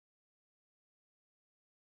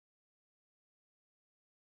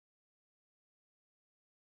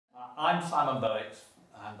I'm Simon Bowick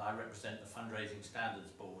and I represent the Fundraising Standards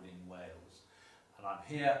Board in Wales, and I'm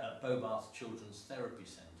here at Bobath Children's Therapy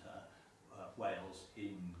Centre, Wales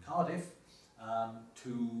in Cardiff,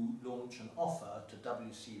 to launch an offer to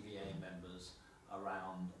WCVA members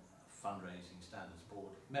around Fundraising Standards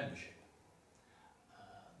Board membership.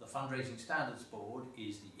 The Fundraising Standards Board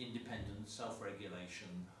is the independent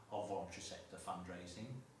self-regulation of voluntary sector fundraising.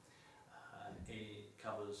 It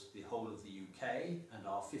covers the whole of the UK, and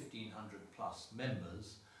our 1,500 plus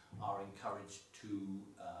members are encouraged to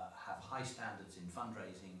have high standards in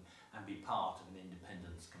fundraising and be part of an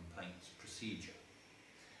independence complaints procedure.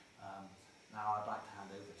 Now I'd like to hand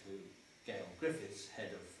over to Gail Griffiths,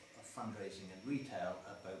 Head of Fundraising and Retail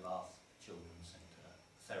at Bobath Children's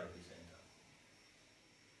Therapy Centre.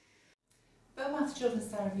 Bobath Children's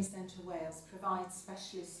Therapy Centre Wales provides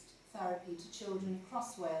specialist therapy to children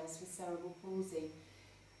across Wales with cerebral palsy.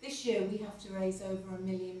 This year we have to raise over £1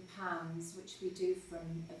 million, which we do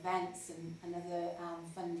from events and other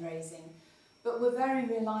fundraising, but we're very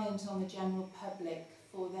reliant on the general public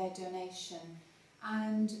for their donation,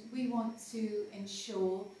 and we want to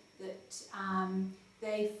ensure that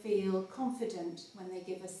they feel confident when they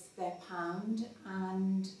give us their pound,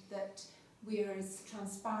 and that we're as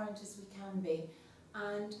transparent as we can be.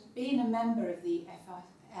 And being a member of the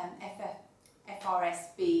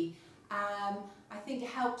FRSB, I think it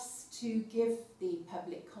helps to give the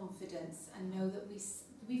public confidence and know that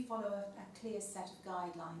we follow a clear set of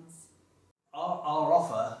guidelines. Our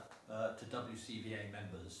offer to WCVA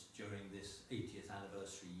members during this 80th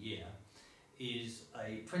anniversary year is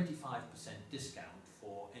a 25% discount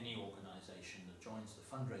for any organisation that joins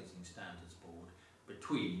the Fundraising Standards Board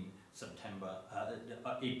between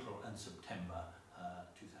April and September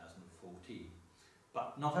 2014.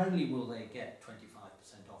 But not only will they get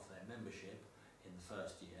 25% off their membership in the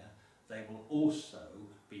first year, they will also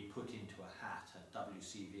be put into a hat at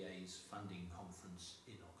WCVA's funding conference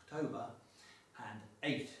in October, and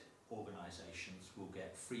 8 organisations will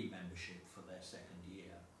get free membership for their second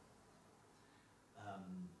year.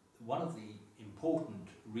 One of the important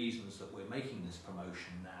reasons that we're making this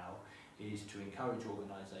promotion now is to encourage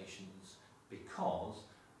organisations, because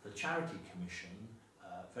the Charity Commission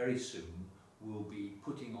very soon will be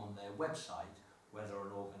putting on their website whether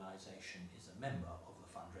an organisation is a member